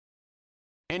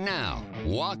And now,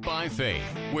 Walk by Faith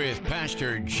with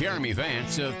Pastor Jeremy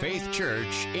Vance of Faith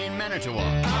Church in Manitowoc.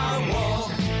 I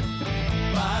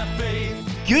walk by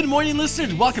faith. Good morning,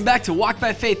 listeners. Welcome back to Walk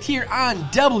by Faith here on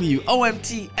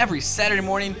WOMT every Saturday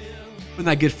morning with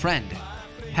my good friend,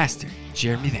 Pastor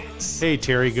Jeremy Vance. Hey,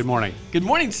 Terry. Good morning. Good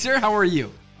morning, sir. How are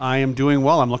you? I am doing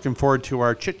well. I'm looking forward to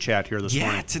our chit-chat here this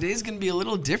morning. Yeah, today's going to be a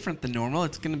little different than normal.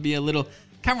 It's going to be a little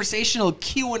conversational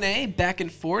Q&A back and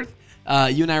forth.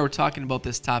 You and I were talking about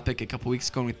this topic a couple weeks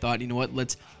ago, and we thought, you know what,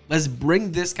 let's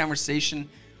bring this conversation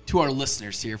to our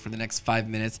listeners here for the next 5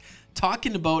 minutes,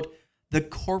 talking about the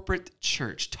corporate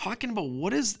church, talking about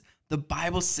what does the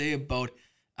Bible say about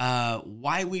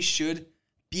why we should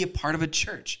be a part of a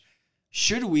church.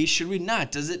 Should we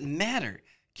not? Does it matter?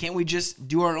 Can't we just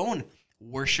do our own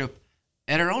worship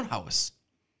at our own house?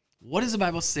 What does the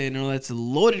Bible say? I know that's a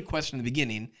loaded question in the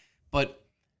beginning, but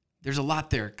there's a lot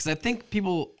there, because I think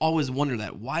people always wonder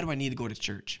that. Why do I need to go to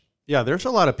church? Yeah, there's a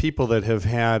lot of people that have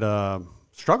had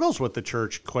struggles with the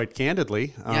church, quite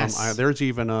candidly. Yes. There's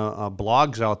even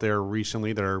blogs out there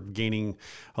recently that are gaining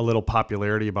a little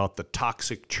popularity about the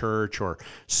toxic church or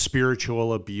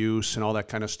spiritual abuse and all that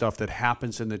kind of stuff that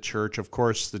happens in the church. Of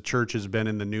course, the church has been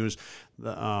in the news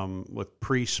with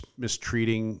priests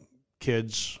mistreating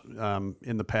kids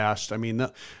in the past. I mean,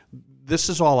 this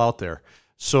is all out there.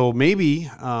 So maybe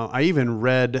I even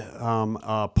read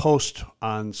a post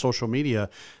on social media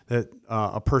that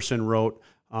a person wrote,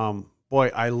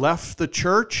 boy, I left the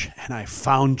church and I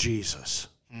found Jesus.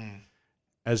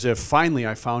 As if finally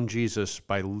I found Jesus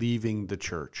by leaving the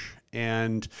church.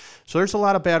 And so there's a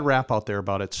lot of bad rap out there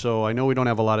about it. So I know we don't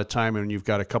have a lot of time, and you've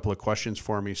got a couple of questions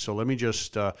for me. So let me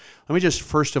just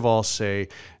first of all say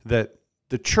that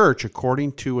the church,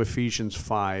 according to Ephesians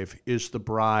 5, is the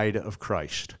bride of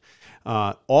Christ.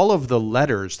 All of the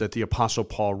letters that the Apostle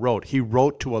Paul wrote, he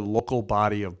wrote to a local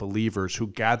body of believers who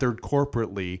gathered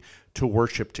corporately to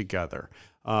worship together.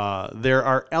 There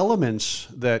are elements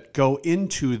that go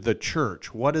into the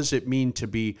church. What does it mean to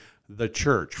be the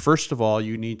church? First of all,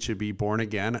 you need to be born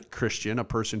again, a Christian, a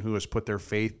person who has put their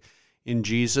faith in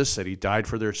Jesus, that he died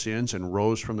for their sins and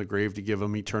rose from the grave to give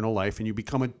them eternal life, and you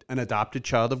become an adopted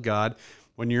child of God.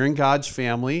 When you're in God's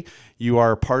family, you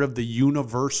are part of the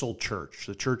universal church,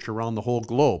 the church around the whole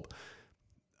globe.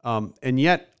 And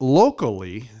yet,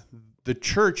 locally, the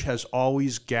church has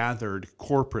always gathered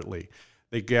corporately.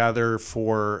 They gather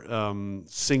for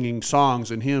singing songs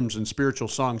and hymns and spiritual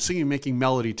songs, making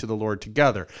melody to the Lord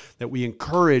together, that we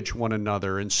encourage one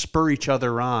another and spur each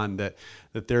other on, that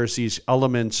there's these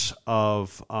elements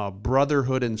of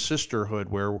brotherhood and sisterhood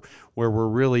where we're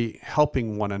really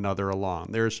helping one another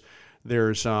along. There's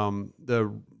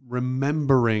the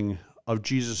remembering of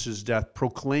Jesus' death,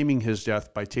 proclaiming his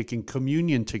death by taking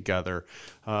communion together.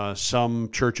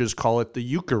 Some churches call it the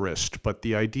Eucharist, but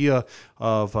the idea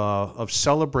of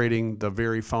celebrating the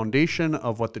very foundation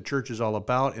of what the church is all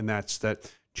about, and that's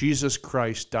that Jesus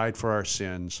Christ died for our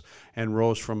sins and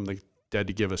rose from the dead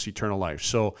to give us eternal life.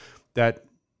 So that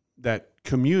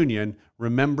communion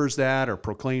remembers that or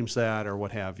proclaims that or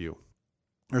what have you.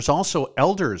 There's also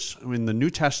elders. In the New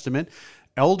Testament,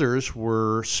 elders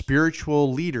were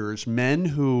spiritual leaders, men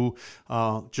who,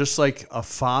 just like a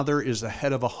father is the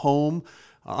head of a home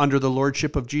under the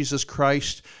lordship of Jesus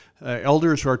Christ,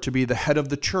 elders are to be the head of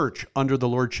the church under the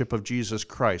lordship of Jesus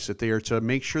Christ, that they are to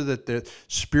make sure that the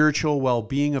spiritual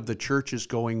well-being of the church is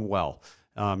going well.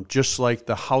 Just like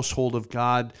the household of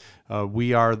God,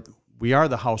 we are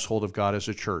the household of God as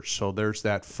a church. So there's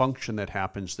that function that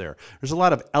happens there. There's a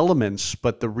lot of elements,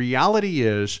 but the reality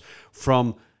is,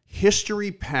 from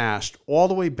history past all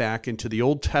the way back into the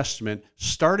Old Testament,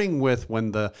 starting with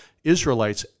when the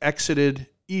Israelites exited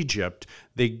Egypt,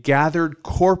 they gathered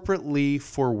corporately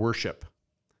for worship.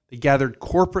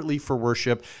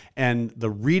 And the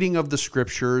reading of the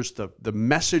scriptures, the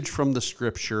message from the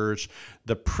scriptures,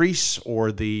 the priests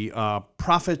or the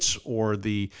prophets or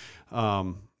the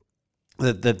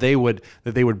that they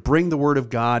would bring the word of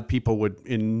God. People would,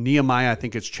 in Nehemiah, I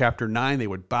think it's chapter 9, they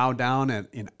would bow down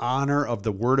in honor of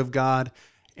the word of God,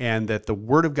 and that the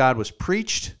word of God was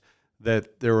preached,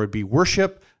 that there would be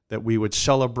worship, that we would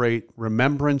celebrate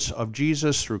remembrance of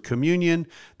Jesus through communion,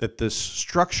 that this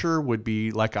structure would be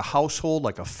like a household,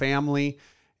 like a family.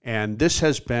 And this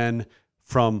has been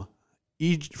from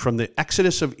the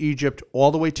Exodus of Egypt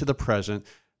all the way to the present.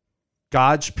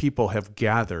 God's people have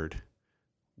gathered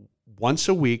once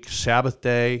a week, Sabbath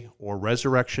day or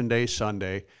Resurrection Day,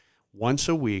 Sunday, once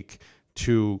a week,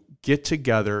 to get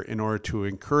together in order to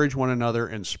encourage one another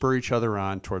and spur each other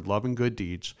on toward love and good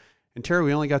deeds. And Terry,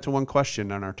 we only got to one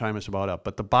question, and our time is about up.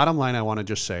 But the bottom line, I want to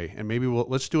just say, and maybe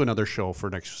let's do another show for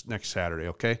next Saturday,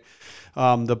 okay?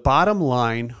 The bottom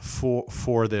line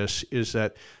for this is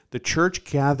that the church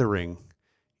gathering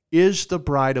is the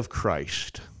bride of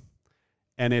Christ,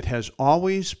 and it has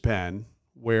always been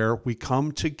where we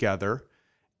come together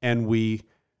and we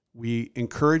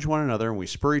encourage one another and we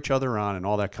spur each other on and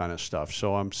all that kind of stuff.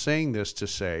 So I'm saying this to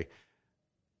say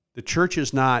the church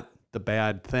is not the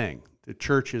bad thing. The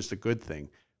church is the good thing.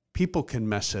 People can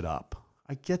mess it up.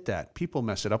 I get that. People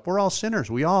mess it up. We're all sinners.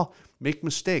 We all make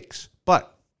mistakes.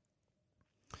 But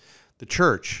the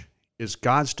church is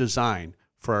God's design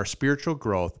for our spiritual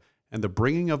growth and the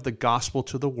bringing of the gospel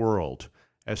to the world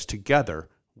as together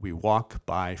we walk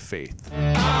by faith.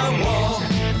 I walk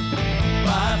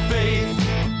by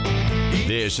faith.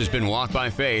 This has been Walk by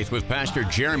Faith with Pastor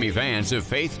Jeremy Vance of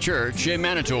Faith Church in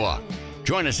Manitowoc.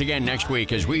 Join us again next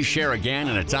week as we share again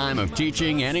in a time of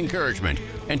teaching and encouragement,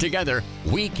 and together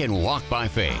we can walk by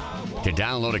faith. To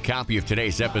download a copy of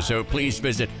today's episode, please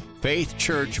visit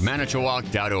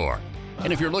faithchurchmanitowoc.org.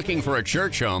 And if you're looking for a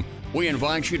church home, we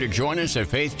invite you to join us at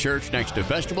Faith Church next to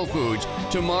Festival Foods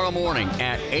tomorrow morning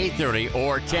at 8:30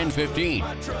 or 10:15.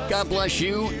 God bless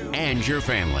you and your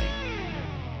family.